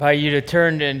Invite you to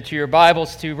turn into your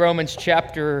Bibles to Romans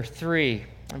chapter 3,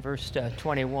 verse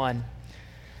 21.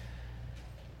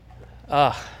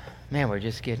 Man, we're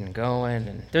just getting going,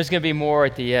 and there's going to be more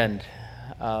at the end.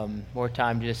 More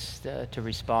time just to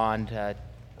respond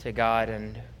to God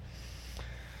and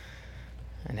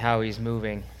how He's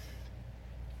moving.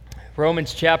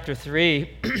 Romans chapter 3,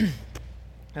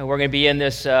 and we're going to be in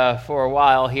this for a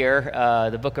while here,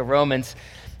 the book of Romans.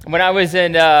 When I was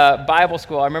in Bible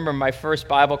school, I remember my first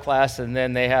Bible class, and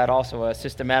then they had also a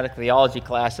systematic theology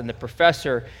class, and the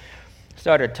professor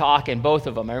started talking, both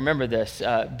of them. I remember this,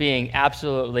 being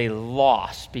absolutely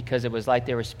lost because it was like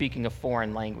they were speaking a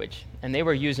foreign language, and they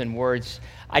were using words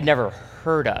I'd never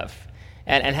heard of,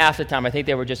 and half the time I think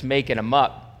they were just making them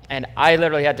up, and I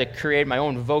literally had to create my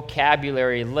own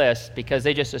vocabulary list because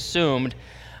they just assumed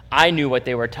I knew what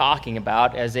they were talking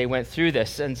about as they went through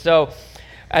this. And so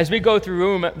as we go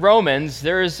through Romans,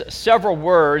 there's several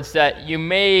words that you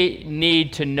may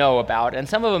need to know about, and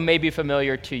some of them may be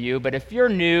familiar to you, but if you're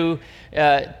new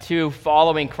to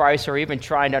following Christ or even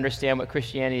trying to understand what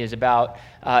Christianity is about,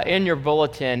 in your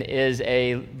bulletin is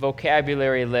a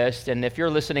vocabulary list, and if you're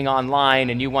listening online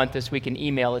and you want this, we can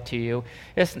email it to you.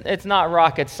 It's not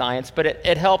rocket science, but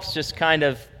it helps just kind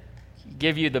of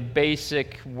give you the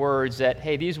basic words that,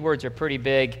 hey, these words are pretty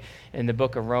big in the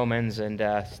book of Romans, and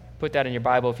put that in your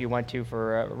Bible if you want to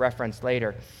for reference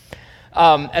later.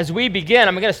 As we begin,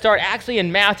 I'm going to start actually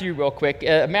in Matthew real quick.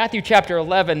 Matthew chapter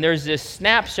 11, there's this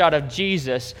snapshot of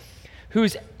Jesus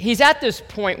he's at this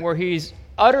point where he's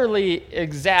utterly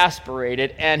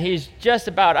exasperated, and he's just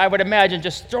about, I would imagine,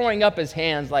 just throwing up his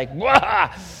hands like,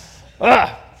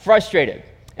 frustrated.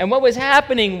 And what was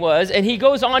happening was, and he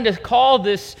goes on to call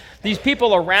these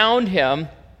people around him,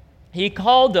 he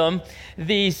called them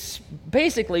these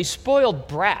basically spoiled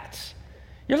brats.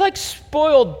 You're like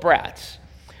spoiled brats.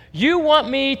 You want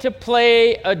me to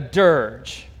play a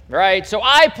dirge, right? So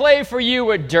I play for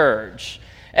you a dirge,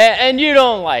 and you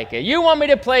don't like it. You want me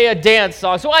to play a dance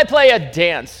song, so I play a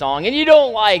dance song, and you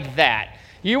don't like that.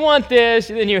 You want this,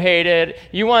 and then you hate it.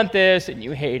 You want this, and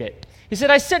you hate it. He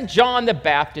said, I sent John the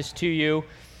Baptist to you.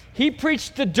 He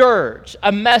preached the dirge,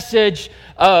 a message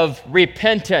of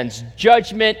repentance.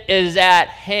 Judgment is at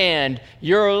hand.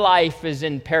 Your life is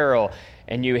in peril.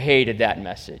 And you hated that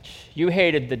message. You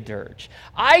hated the dirge.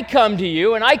 I come to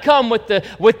you, and I come with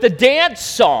the dance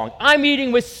song. I'm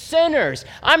eating with sinners.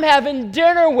 I'm having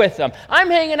dinner with them. I'm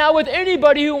hanging out with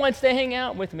anybody who wants to hang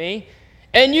out with me.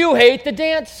 And you hate the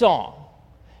dance song.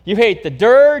 You hate the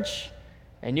dirge,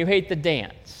 and you hate the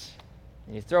dance.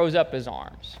 And he throws up his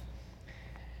arms.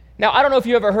 Now, I don't know if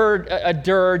you ever heard a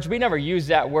dirge. We never use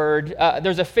that word.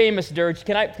 There's a famous dirge.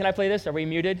 Can I play this? Are we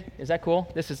muted? Is that cool?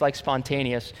 This is like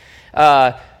spontaneous.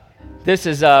 This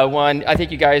is one, I think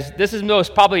you guys, this is the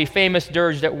most probably famous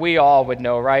dirge that we all would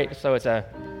know, right? So it's a,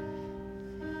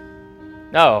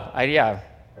 yeah.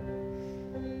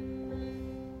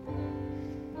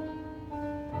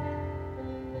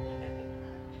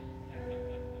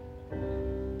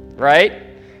 Right?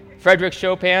 Frederick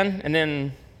Chopin, and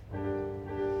then...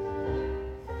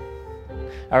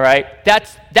 All right,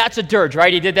 that's a dirge,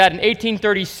 right? He did that in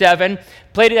 1837,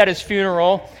 played it at his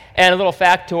funeral, and a little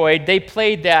factoid, they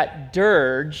played that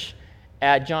dirge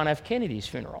at John F. Kennedy's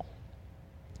funeral.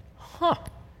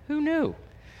 Who knew?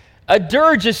 A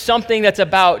dirge is something that's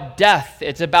about death.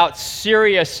 It's about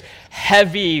serious,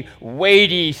 heavy,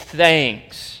 weighty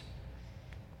things.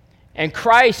 And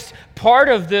Christ, part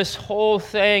of this whole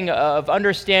thing of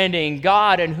understanding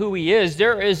God and who He is,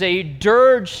 there is a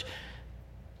dirge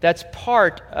that's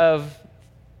part of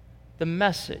the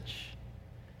message.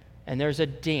 And there's a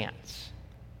dance.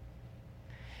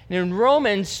 And in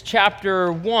Romans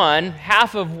chapter 1,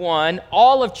 half of 1,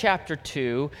 all of chapter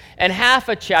 2, and half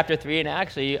of chapter 3, and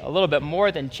actually a little bit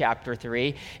more than chapter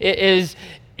 3, it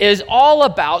is all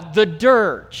about the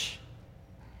dirge.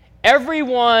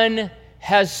 Everyone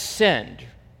has sinned,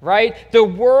 right? The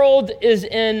world is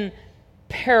in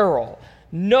peril.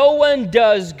 No one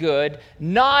does good,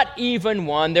 not even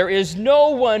one. There is no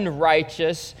one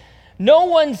righteous. No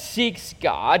one seeks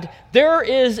God. There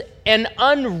is an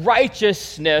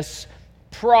unrighteousness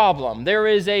problem. There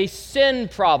is a sin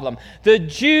problem. The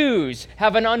Jews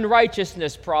have an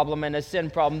unrighteousness problem and a sin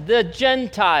problem. The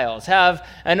Gentiles have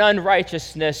an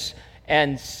unrighteousnness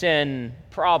and sin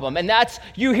problem. And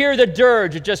you hear the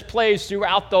dirge, it just plays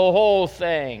throughout the whole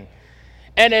thing.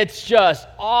 And it's just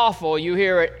awful. You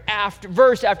hear it after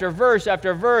verse after verse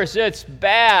after verse. It's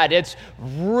bad. It's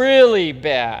really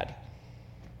bad.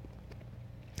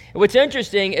 What's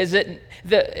interesting is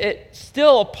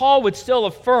that Paul would still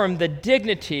affirm the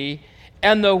dignity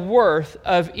and the worth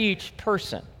of each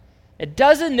person. It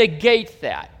doesn't negate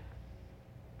that.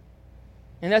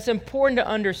 And that's important to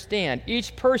understand.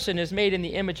 Each person is made in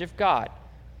the image of God.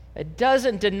 It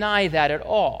doesn't deny that at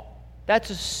all.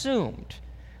 That's assumed.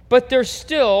 But there's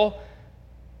still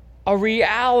a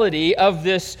reality of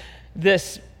this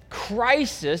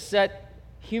crisis that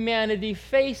humanity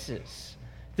faces,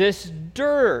 this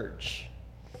dirge.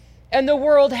 And the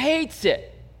world hates it.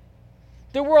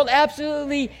 The world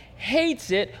absolutely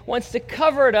hates it, wants to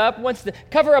cover it up, wants to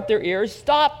cover up their ears,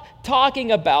 stop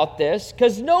talking about this,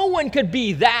 because no one could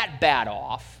be that bad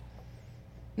off.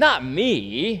 Not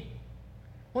me.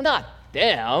 Well, not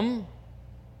them.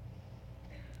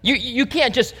 You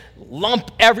can't just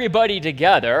lump everybody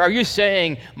together. Are you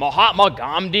saying Mahatma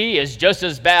Gandhi is just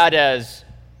as bad as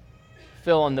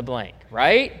fill in the blank,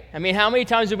 right? I mean, how many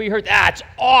times have we heard, that's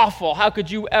awful, how could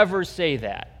you ever say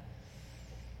that?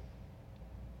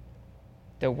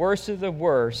 The worst of the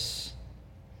worst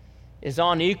is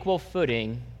on equal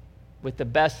footing with the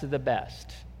best of the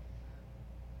best.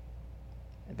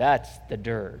 That's the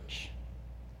dirge.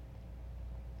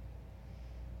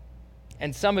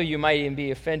 And some of you might even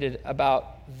be offended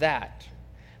about that.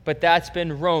 But that's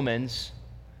been Romans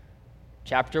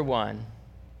chapter 1,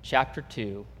 chapter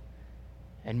 2,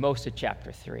 and most of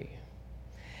chapter 3.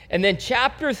 And then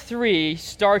chapter 3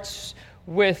 starts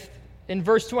with, in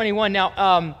verse 21,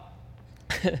 now,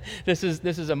 this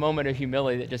is a moment of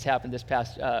humility that just happened this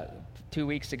past 2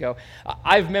 weeks ago.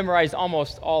 I've memorized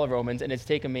almost all of Romans, and it's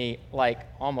taken me like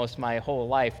almost my whole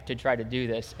life to try to do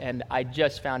this. And I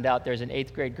just found out there's an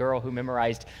 8th grade girl who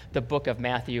memorized the book of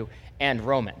Matthew and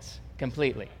Romans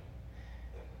completely.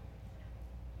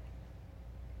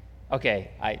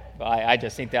 Okay, I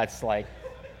just think that's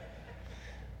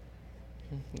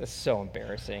so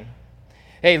embarrassing.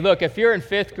 Hey, look, if you're in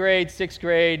 5th grade, 6th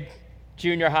grade,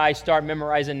 junior high, start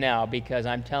memorizing now, because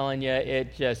I'm telling you,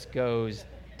 it just goes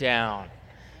down,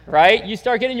 right? You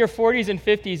start getting your 40s and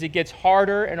 50s, it gets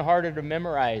harder and harder to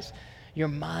memorize. Your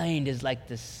mind is like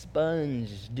the sponge.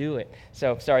 Do it.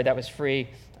 So, sorry, that was free.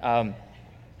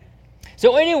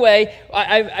 So anyway,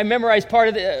 I memorized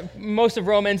most of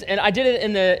Romans, and I did it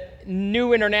in the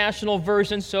New International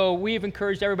Version, so we've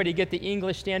encouraged everybody to get the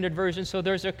English Standard Version. So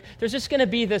there's just going to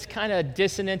be this kind of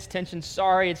dissonance, tension.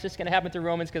 Sorry, it's just going to happen through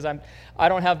Romans because I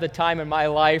don't have the time in my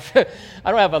life.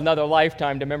 I don't have another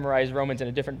lifetime to memorize Romans in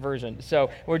a different version. So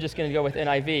we're just going to go with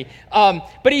NIV.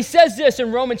 But he says this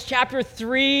in Romans chapter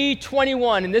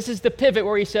 3:21, and this is the pivot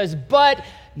where he says, "But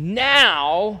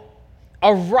now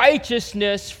a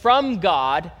righteousness from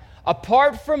God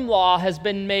apart from law has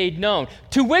been made known,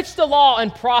 to which the law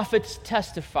and prophets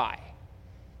testify."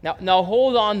 Now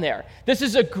hold on there. This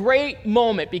is a great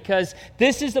moment, because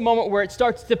this is the moment where it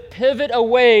starts to pivot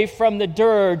away from the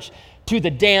dirge to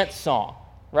the dance song,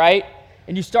 right?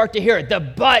 And you start to hear it, the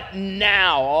 "but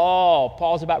now." Oh,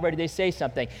 Paul's about ready to say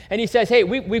something. And he says, hey,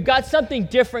 we've got something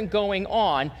different going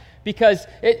on, because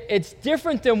it's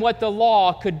different than what the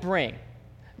law could bring.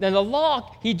 Now, the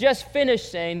law, he just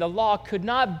finished saying the law could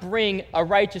not bring a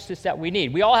righteousness that we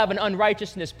need. We all have an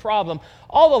unrighteousness problem.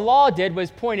 All the law did was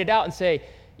point it out and say,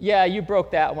 yeah, you broke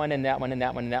that one, and that one, and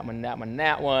that one, and that one, and that one, and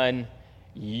that one.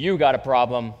 You got a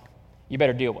problem. You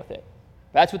better deal with it.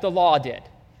 That's what the law did.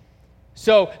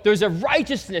 So there's a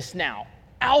righteousness now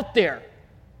out there.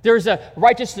 There's a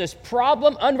righteousness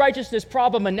problem, unrighteousness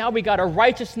problem, and now we got a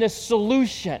righteousness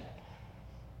solution.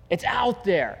 It's out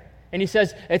there. And he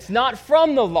says, it's not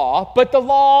from the law, but the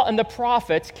law and the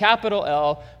prophets, capital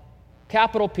L,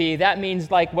 capital P, that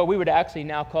means like what we would actually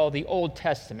now call the Old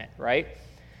Testament, right?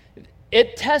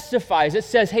 It testifies, it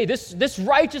says, hey, this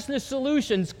righteousness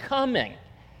solution's coming.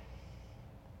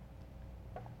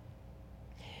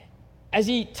 As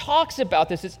he talks about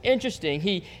this, it's interesting.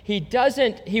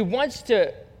 He wants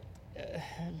to,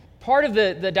 part of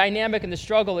the dynamic and the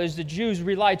struggle is the Jews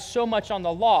relied so much on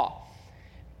the law,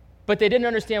 but they didn't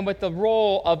understand what the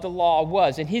role of the law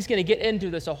was. And he's going to get into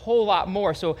this a whole lot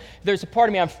more. So there's a part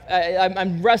of me,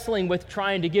 I'm wrestling with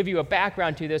trying to give you a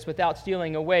background to this without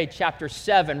stealing away chapter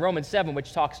 7, Romans 7,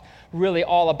 which talks really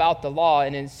all about the law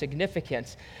and its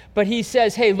significance. But he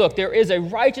says, hey, look, there is a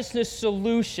righteousness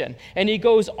solution. And he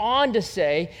goes on to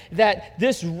say that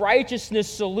this righteousness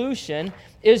solution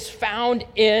is found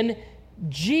in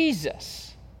Jesus.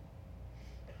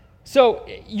 So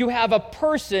you have a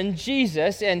person,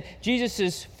 Jesus, and Jesus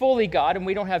is fully God, and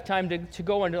we don't have time to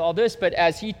go into all this, but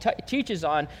as he teaches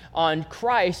on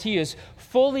Christ, he is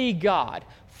fully God,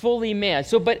 fully man.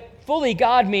 But fully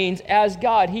God means as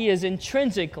God, he is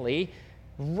intrinsically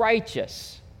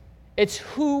righteous. It's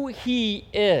who he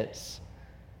is.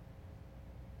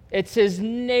 It's his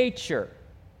nature.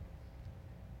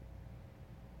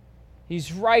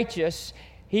 He's righteous.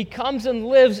 he comes and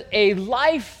lives a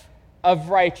life of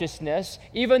righteousness.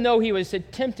 Even though he was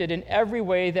tempted in every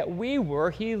way that we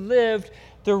were, he lived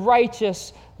the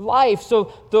righteous life.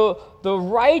 So the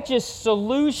righteous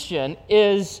solution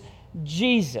is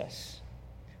Jesus.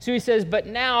 So he says, but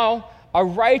now a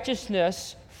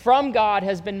righteousness from God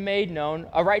has been made known,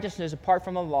 a righteousness apart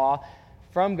from the law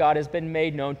from God has been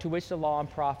made known, to which the law and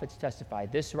prophets testify.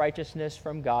 This righteousness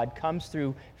from God comes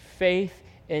through faith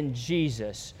in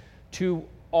Jesus to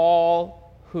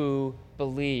all who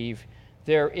believe.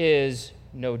 There is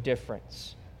no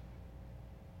difference.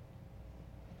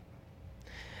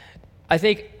 I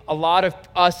think a lot of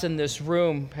us in this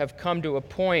room have come to a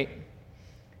point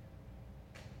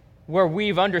where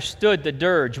we've understood the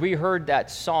dirge. We heard that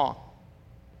song.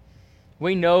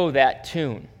 We know that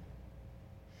tune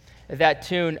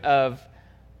of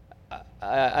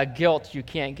a guilt you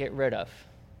can't get rid of,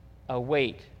 a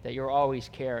weight that you're always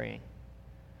carrying,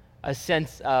 a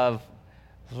sense of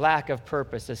lack of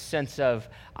purpose, a sense of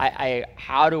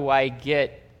how do I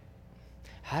get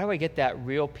that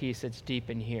real peace that's deep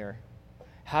in here?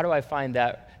 How do I find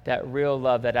that real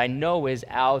love that I know is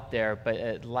out there, but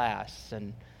it lasts?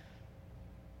 And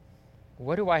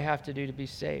what do I have to do to be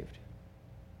saved?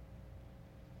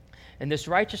 And this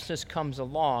righteousness comes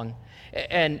along,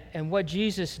 and what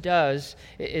Jesus does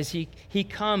is he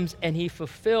comes and he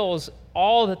fulfills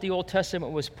all that the Old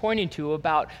Testament was pointing to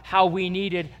about how we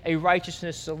needed a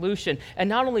righteousness solution. And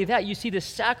not only that, you see the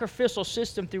sacrificial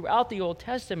system throughout the Old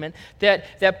Testament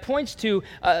that points to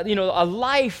a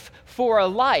life for a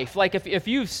life. Like if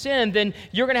you've sinned, then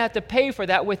you're going to have to pay for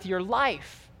that with your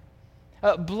life.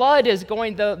 Blood is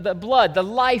going, the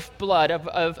lifeblood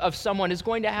of someone is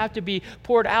going to have to be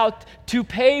poured out to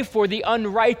pay for the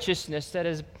unrighteousness that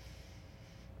is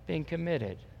being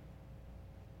committed.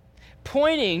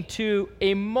 Pointing to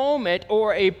a moment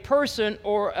or a person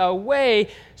or a way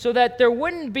so that there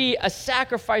wouldn't be a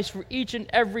sacrifice for each and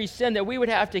every sin that we would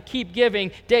have to keep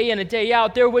giving day in and day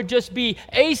out. There would just be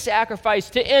a sacrifice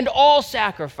to end all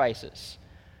sacrifices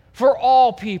for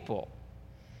all people.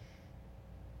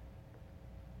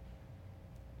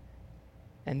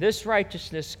 And this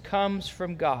righteousness comes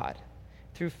from God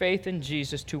through faith in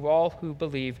Jesus to all who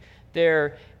believe.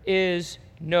 There is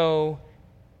no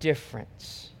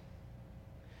difference.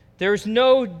 There's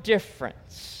no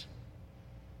difference.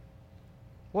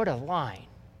 What a line.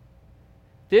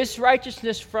 This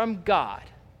righteousness from God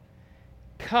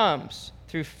comes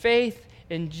through faith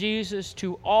in Jesus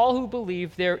to all who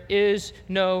believe. There is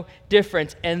no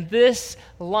difference. And this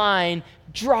line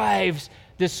drives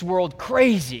this world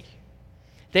crazy.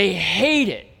 They hate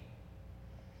it.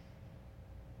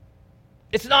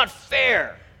 It's not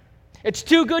fair. It's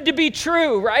too good to be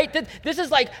true, right? This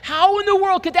is like, how in the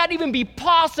world could that even be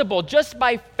possible? Just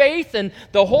by faith and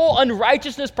the whole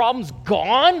unrighteousness problem's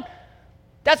gone?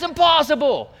 That's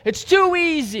impossible. It's too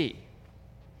easy.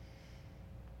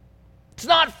 It's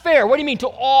not fair. What do you mean, to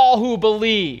all who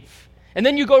believe? And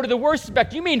then you go to the worst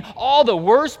spectrum. You mean all the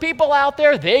worst people out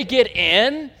there, they get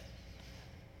in?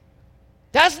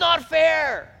 That's not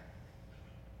fair.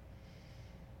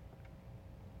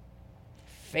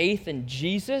 Faith in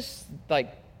Jesus,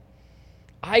 like,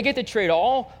 I get to trade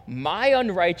all my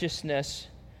unrighteousness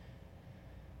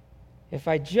if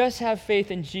I just have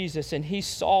faith in Jesus, and he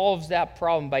solves that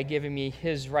problem by giving me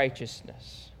his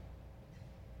righteousness.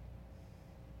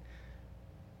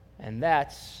 And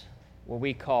that's what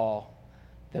we call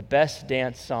the best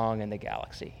dance song in the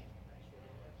galaxy.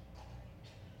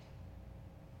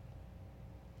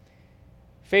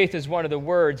 Faith is one of the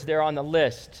words there on the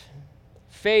list.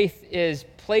 Faith is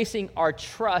placing our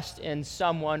trust in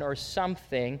someone or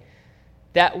something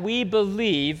that we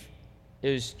believe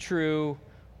is true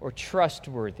or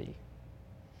trustworthy.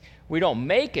 We don't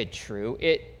make it true.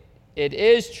 It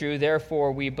is true,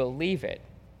 therefore we believe it.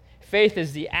 Faith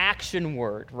is the action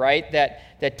word, right?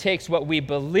 That takes what we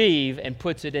believe and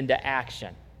puts it into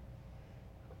action.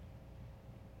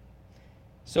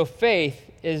 So faith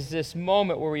is this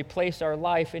moment where we place our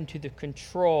life into the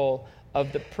control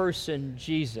of the person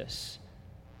Jesus,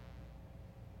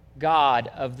 God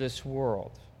of this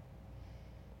world.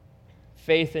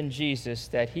 Faith in Jesus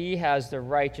that he has the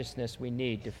righteousness we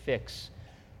need to fix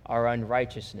our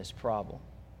unrighteousness problem.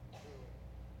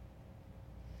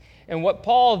 And what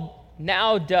Paul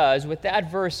now does with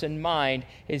that verse in mind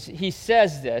is he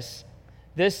says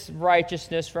this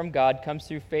righteousness from God comes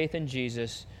through faith in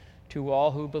Jesus. To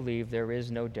all who believe, there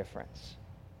is no difference.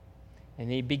 And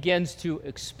he begins to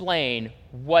explain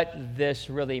what this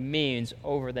really means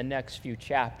over the next few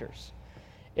chapters.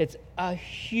 It's a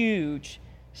huge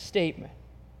statement.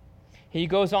 he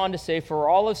goes on to say, for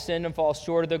all have sinned and fall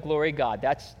short of the glory of God.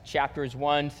 That's chapters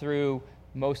 1 through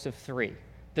most of 3.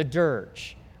 The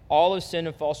Dirge. All have sinned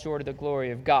and fall short of the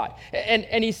glory of God.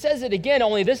 And he says it again,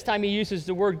 only this time he uses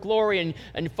the word glory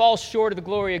and falls short of the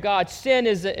glory of God. Sin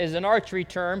is an archery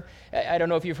term. I don't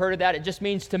know if you've heard of that. It just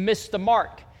means to miss the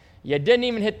mark. You didn't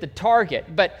even hit the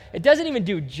target. But it doesn't even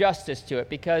do justice to it,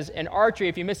 because in archery,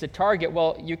 if you miss a target,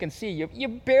 well, you can see you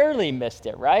barely missed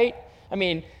it, right? I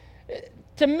mean,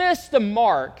 to miss the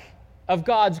mark of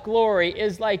God's glory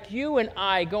is like you and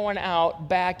I going out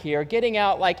back here, getting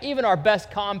out like even our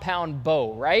best compound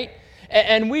bow, right?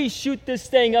 And we shoot this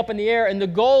thing up in the air, and the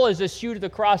goal is to shoot it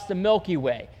across the Milky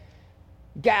Way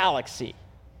galaxy.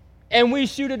 And we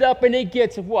shoot it up, and it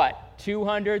gets what?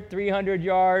 200, 300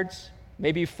 yards,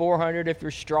 maybe 400 if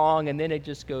you're strong, and then it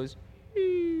just goes.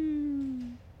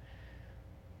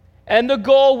 And the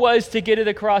goal was to get it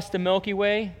across the Milky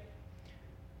Way.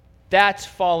 That's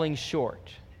falling short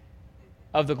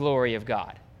of the glory of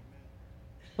God.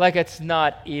 Like it's just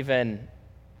not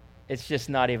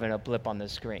even a blip on the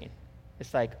screen.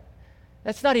 It's like,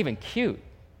 that's not even cute.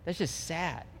 That's just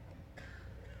sad.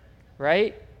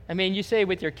 Right? I mean, you say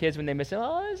with your kids when they miss it,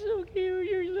 oh, that's so cute,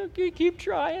 you're so cute, keep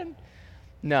trying.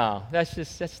 No, that's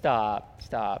stop.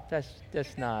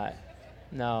 That's not,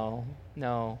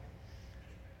 no.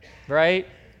 Right?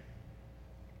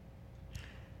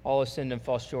 All have sinned and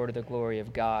fall short of the glory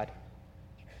of God.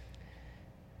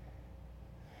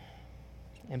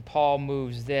 And Paul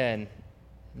moves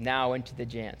now into the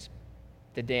dance.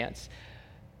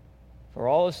 For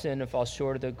all have sinned and fall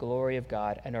short of the glory of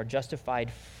God and are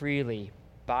justified freely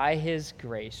by his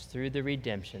grace through the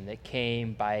redemption that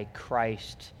came by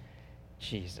Christ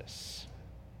Jesus.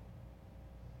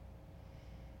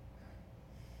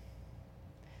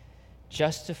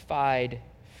 Justified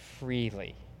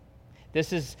freely.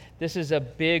 This is a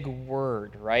big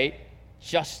word, right?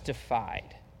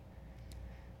 Justified.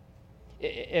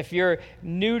 If you're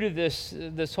new to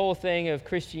this whole thing of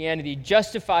Christianity,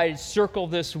 justified, circle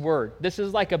this word. This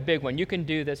is like a big one. You can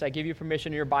do this. I give you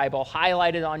permission in your Bible.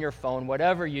 Highlight it on your phone,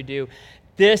 whatever you do.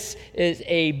 This is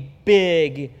a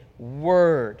big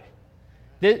word.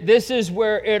 This is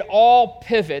where it all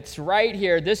pivots right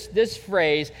here. This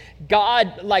phrase,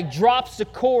 God like drops the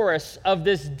chorus of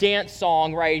this dance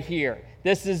song right here.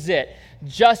 This is it.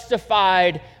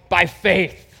 Justified by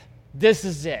faith. This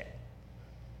is it.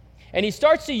 And he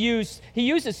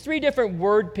uses 3 different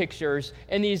word pictures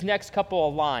in these next couple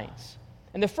of lines.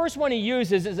 And the first one he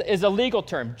uses is a legal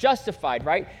term, justified,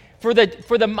 right? For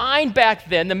the mind back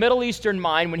then, the Middle Eastern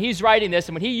mind, when he's writing this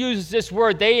and when he uses this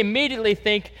word, they immediately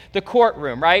think the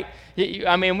courtroom, right?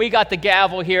 I mean, we got the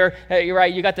gavel here,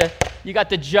 right? You got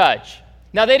the judge.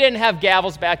 Now, they didn't have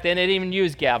gavels back then. They didn't even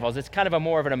use gavels. It's kind of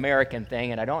more of an American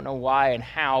thing, and I don't know why and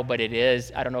how, but it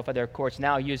is. I don't know if other courts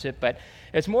now use it, but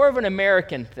it's more of an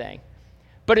American thing.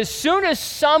 But as soon as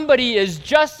somebody is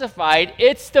justified,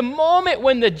 it's the moment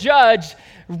when the judge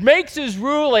makes his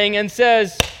ruling and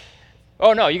says,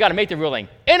 oh, no, you got to make the ruling.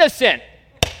 Innocent.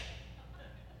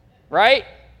 Right?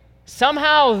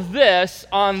 Somehow this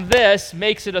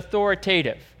makes it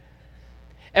authoritative.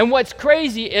 And what's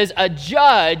crazy is a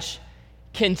judge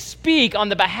can speak on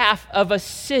the behalf of a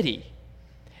city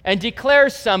and declare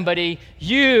somebody,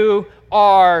 you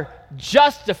are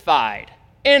justified,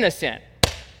 innocent.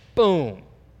 Boom.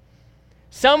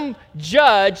 Some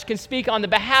judge can speak on the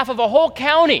behalf of a whole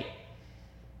county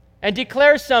and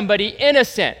declare somebody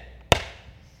innocent.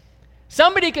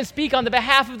 Somebody can speak on the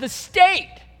behalf of the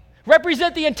state,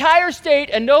 represent the entire state,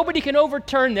 and nobody can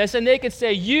overturn this, and they can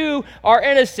say, you are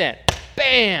innocent.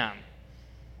 Bam!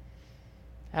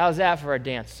 How's that for a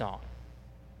dance song?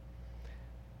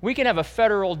 We can have a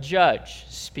federal judge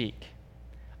speak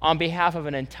on behalf of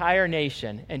an entire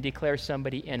nation and declare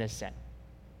somebody innocent.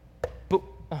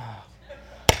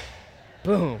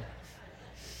 Boom.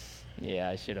 Yeah,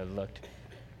 I should have looked.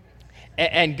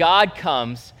 And God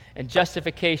comes, and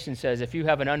justification says, if you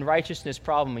have an unrighteousness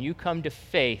problem and you come to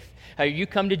faith, you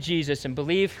come to Jesus and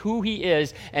believe who he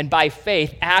is, and by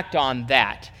faith act on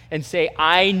that and say,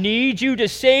 I need you to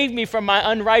save me from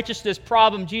my unrighteousness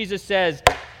problem, Jesus says,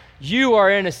 you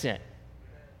are innocent.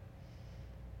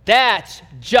 That's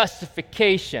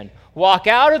justification. Walk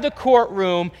out of the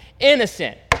courtroom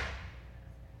innocent,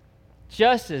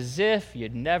 just as if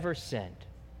you'd never sinned.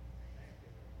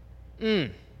 I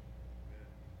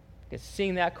could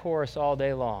sing that chorus all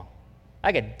day long.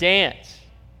 I could dance.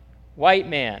 White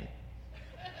man,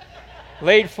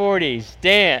 late 40s,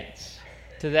 dance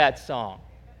to that song.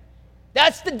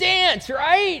 That's the dance,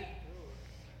 right?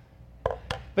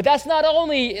 But that's not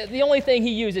the only thing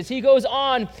he uses. He goes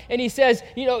on and he says,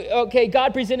 okay,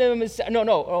 God presented him as,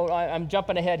 I'm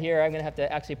jumping ahead here. I'm going to have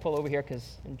to actually pull over here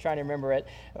because I'm trying to remember it.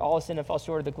 All sin and fall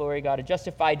short of the glory of God, are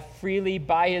justified freely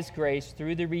by his grace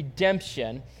through the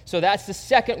redemption. So that's the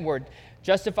second word,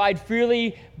 justified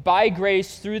freely by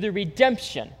grace through the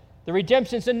redemption. The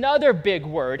redemption is another big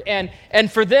word. And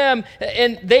for them,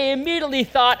 and they immediately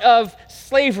thought of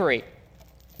slavery.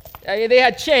 They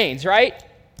had chains, right?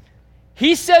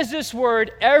 He says this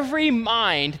word, every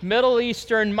mind, Middle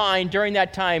Eastern mind during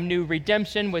that time knew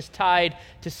redemption was tied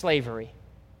to slavery.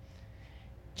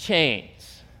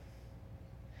 Chains.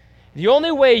 The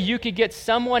only way you could get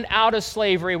someone out of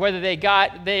slavery, whether they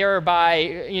got there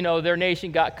by, their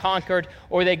nation got conquered,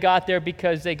 or they got there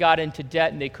because they got into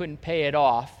debt and they couldn't pay it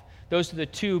off. Those are the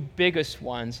two biggest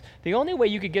ones. The only way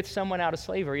you could get someone out of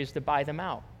slavery is to buy them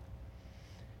out.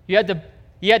 You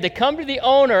had to come to the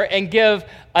owner and give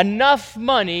enough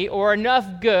money or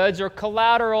enough goods or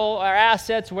collateral or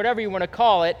assets, whatever you want to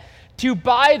call it, to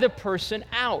buy the person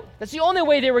out. That's the only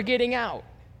way they were getting out.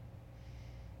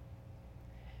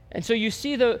 And so you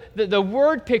see the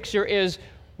word picture is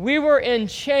we were in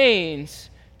chains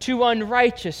to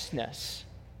unrighteousness.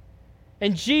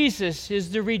 And Jesus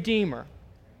is the Redeemer.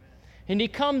 And he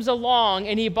comes along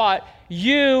and he bought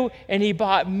you and he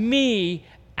bought me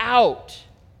out.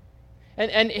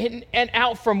 And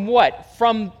out from what?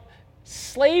 From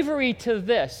slavery to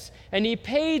this. And he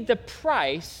paid the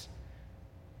price,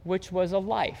 which was a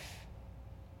life.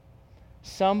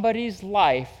 Somebody's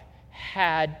life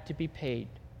had to be paid.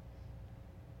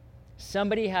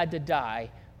 Somebody had to die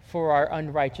for our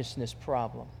unrighteousness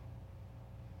problem.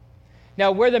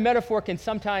 Now, where the metaphor can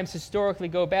sometimes historically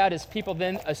go bad is people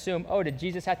then assume, did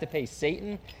Jesus have to pay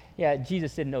Satan? Yeah,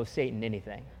 Jesus didn't owe Satan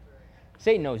anything.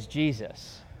 Satan owes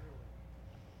Jesus.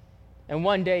 And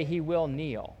one day he will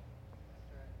kneel.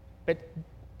 But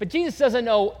Jesus doesn't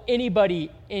owe anybody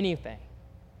anything.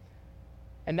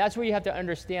 And that's where you have to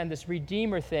understand this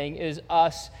Redeemer thing is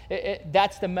us.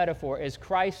 That's the metaphor, is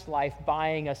Christ's life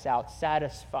buying us out,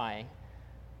 satisfying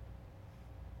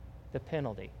the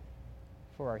penalty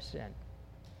for our sin.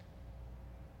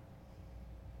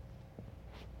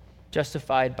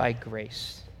 Justified by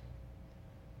grace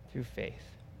through faith.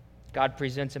 God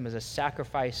presents him as a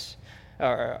sacrifice.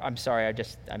 I'm sorry,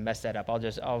 I messed that up.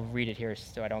 I'll read it here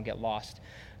so I don't get lost.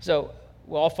 So,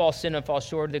 we all fall sin and fall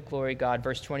short of the glory of God.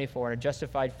 Verse 24, and are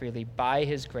justified freely by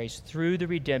his grace through the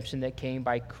redemption that came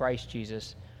by Christ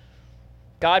Jesus.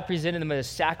 God presented them as a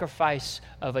sacrifice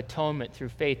of atonement through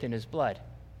faith in his blood.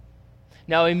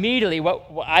 Now, immediately,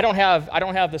 I don't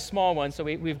have the small one, so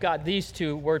we've got these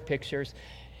two word pictures.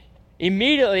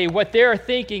 Immediately, what they're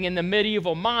thinking in the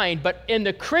medieval mind, but in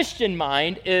the Christian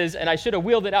mind is, and I should have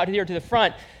wheeled it out here to the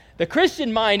front, the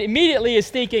Christian mind immediately is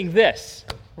thinking this,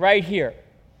 right here,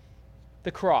 the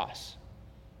cross.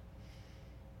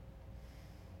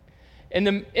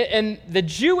 In the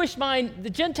Jewish mind, the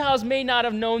Gentiles may not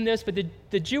have known this, but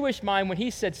the Jewish mind, when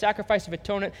he said sacrifice of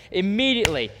atonement,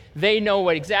 immediately they know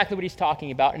exactly what he's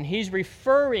talking about, and he's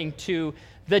referring to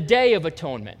the Day of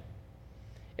Atonement.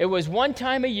 It was one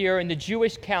time a year in the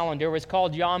Jewish calendar. It was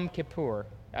called Yom Kippur.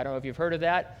 I don't know if you've heard of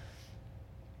that.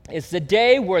 It's the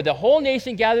day where the whole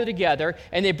nation gathered together,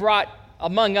 and they brought,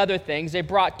 among other things, they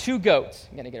brought 2 goats.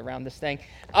 I'm going to get around this thing.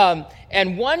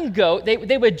 And one goat,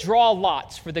 they would draw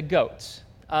lots for the goats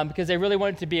because they really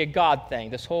wanted it to be a God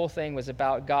thing. This whole thing was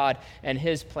about God and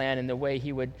his plan and the way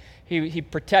he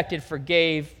protected,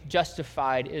 forgave,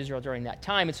 justified Israel during that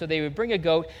time. And so they would bring a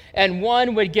goat, and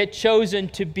one would get chosen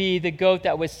to be the goat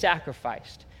that was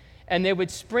sacrificed. And they would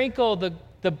sprinkle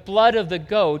the blood of the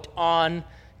goat on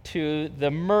to the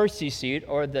mercy seat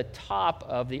or the top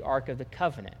of the Ark of the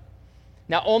Covenant.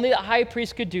 Now, only the high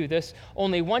priest could do this,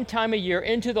 only one time a year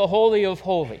into the Holy of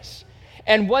Holies.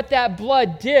 And what that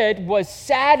blood did was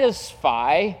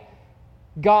satisfy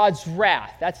God's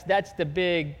wrath. That's the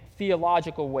big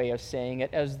theological way of saying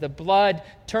it, as the blood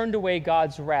turned away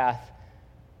God's wrath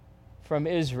from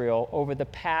Israel over the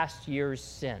past year's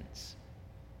sins.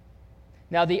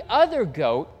 Now, the other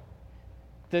goat,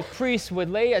 the priest would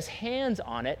lay his hands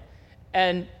on it,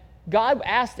 and God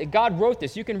wrote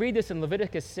this. You can read this in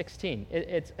Leviticus 16.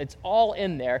 It's all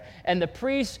in there. And the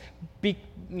priest,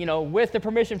 with the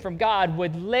permission from God,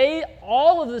 would lay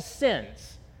all of the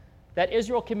sins that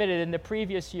Israel committed in the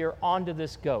previous year onto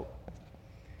this goat.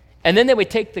 And then they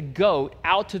would take the goat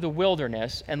out to the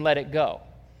wilderness and let it go.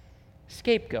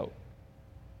 Scapegoat.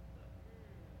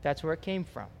 That's where it came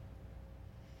from.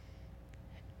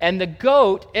 And the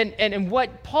goat, and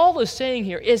what Paul is saying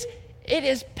here is, it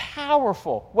is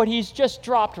powerful, what he's just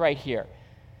dropped right here.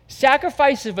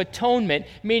 Sacrifice of atonement,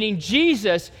 meaning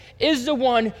Jesus is the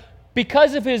one,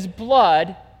 because of his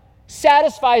blood,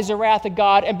 satisfies the wrath of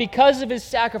God, and because of his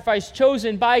sacrifice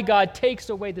chosen by God, takes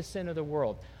away the sin of the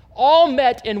world. All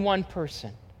met in one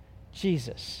person,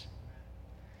 Jesus.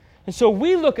 And so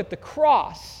we look at the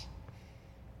cross,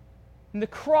 and the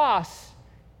cross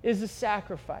is the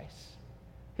sacrifice,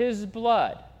 his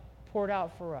blood poured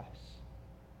out for us.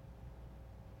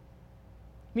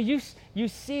 I mean, you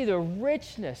see the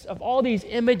richness of all these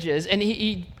images, and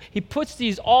he puts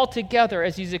these all together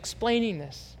as he's explaining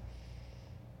this.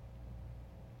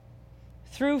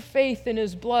 Through faith in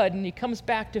his blood, and he comes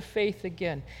back to faith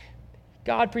again.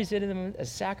 God presented him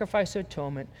as sacrifice of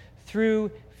atonement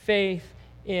through faith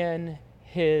in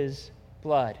his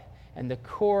blood. And the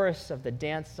chorus of the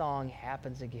dance song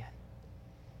happens again.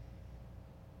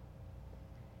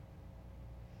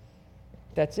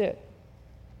 That's it.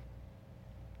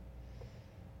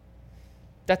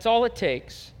 That's all it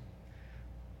takes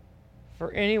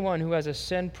for anyone who has a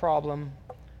sin problem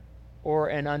or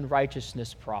an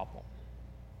unrighteousness problem.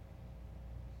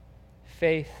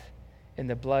 Faith in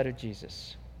the blood of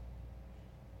Jesus.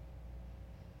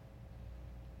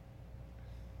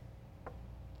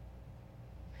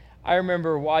 I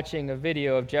remember watching a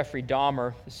video of Jeffrey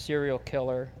Dahmer, the serial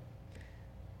killer,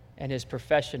 and his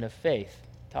profession of faith,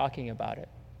 talking about it.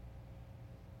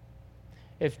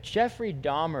 If Jeffrey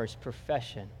Dahmer's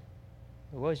profession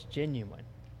was genuine,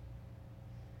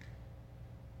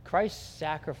 Christ's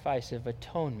sacrifice of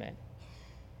atonement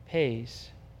pays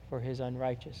for his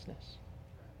unrighteousness.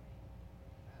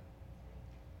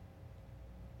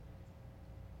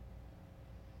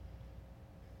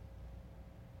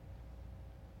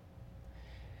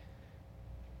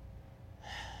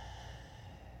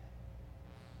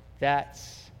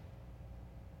 That's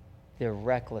the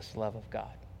reckless love of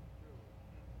God,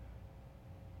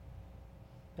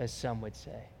 as some would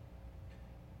say.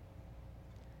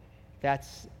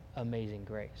 That's amazing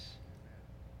grace.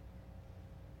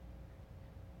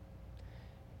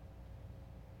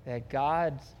 That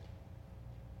God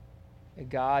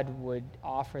would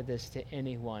offer this to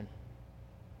anyone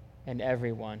and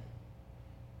everyone.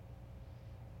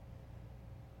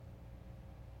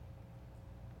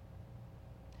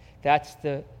 That's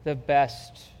the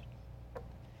best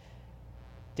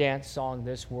dance song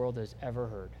this world has ever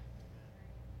heard.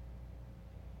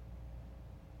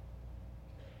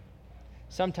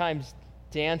 Sometimes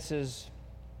dances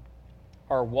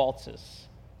are waltzes.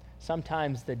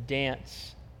 Sometimes the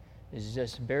dance is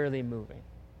just barely moving.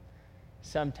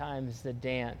 Sometimes the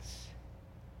dance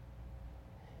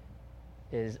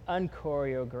is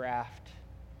unchoreographed,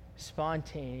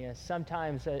 spontaneous.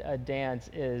 Sometimes a dance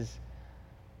is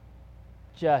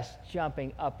just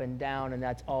jumping up and down, and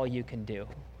that's all you can do,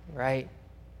 right?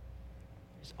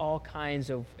 There's all kinds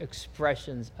of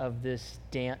expressions of this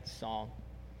dance song.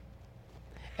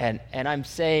 And I'm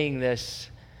saying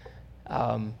this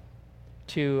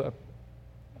to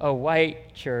a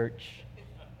white church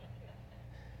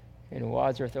in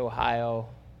Wadsworth, Ohio.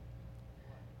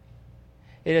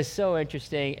 It is so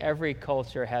interesting. Every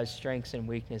culture has strengths and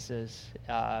weaknesses,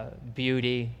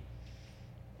 beauty.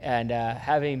 And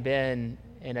having been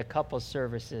in a couple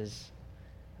services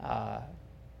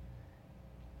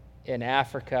in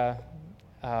Africa,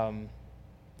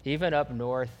 even up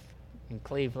north in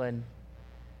Cleveland,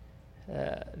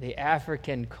 the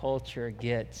African culture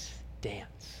gets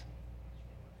dance.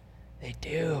 They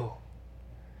do.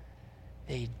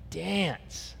 They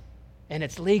dance. And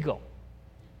it's legal.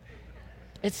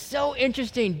 It's so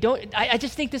interesting. I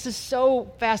just think this is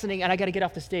so fascinating, and I got to get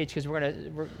off the stage because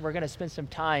we're gonna spend some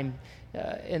time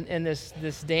in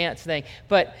this dance thing.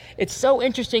 But it's so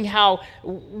interesting how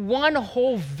one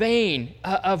whole vein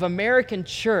of American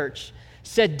church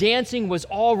said dancing was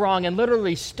all wrong and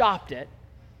literally stopped it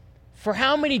for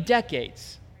how many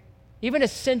decades? Even a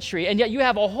century. And yet you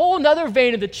have a whole nother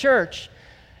vein of the church,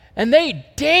 and they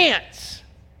dance.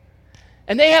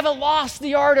 And they haven't lost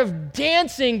the art of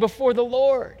dancing before the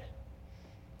Lord.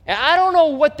 And I don't know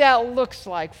what that looks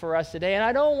like for us today. And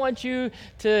I don't want you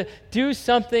to do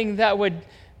something that would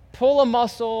pull a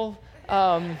muscle.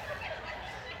 And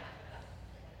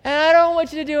I don't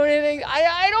want you to do anything.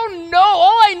 I don't know.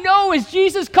 All I know is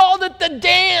Jesus called it the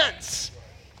dance.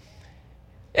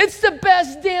 It's the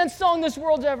best dance song this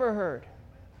world's ever heard.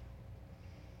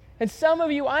 And some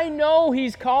of you, I know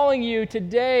he's calling you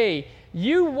today.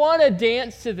 You want to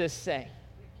dance to this thing.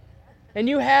 And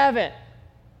you haven't.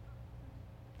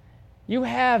 You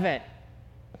haven't.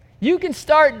 You can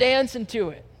start dancing to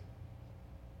it.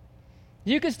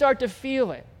 You can start to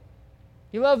feel it.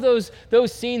 You love those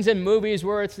scenes in movies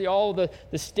where it's the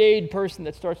staid person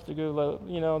that starts to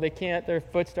go, they can't, their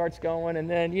foot starts going, and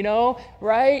then,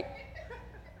 right?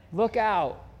 Look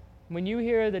out. When you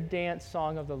hear the dance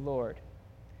song of the Lord,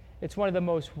 it's one of the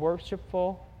most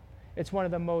worshipful, it's one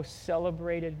of the most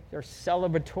celebrated or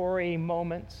celebratory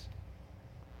moments.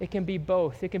 It can be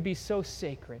both. It can be so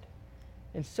sacred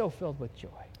and so filled with joy.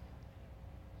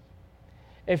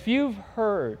 If you've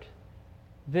heard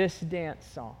this dance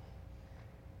song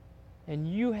and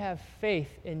you have faith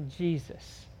in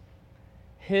Jesus,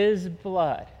 his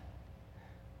blood,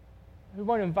 we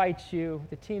want to invite you,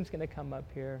 the team's going to come up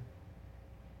here,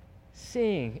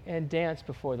 sing and dance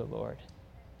before the Lord.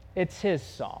 It's his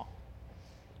song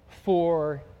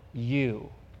for you.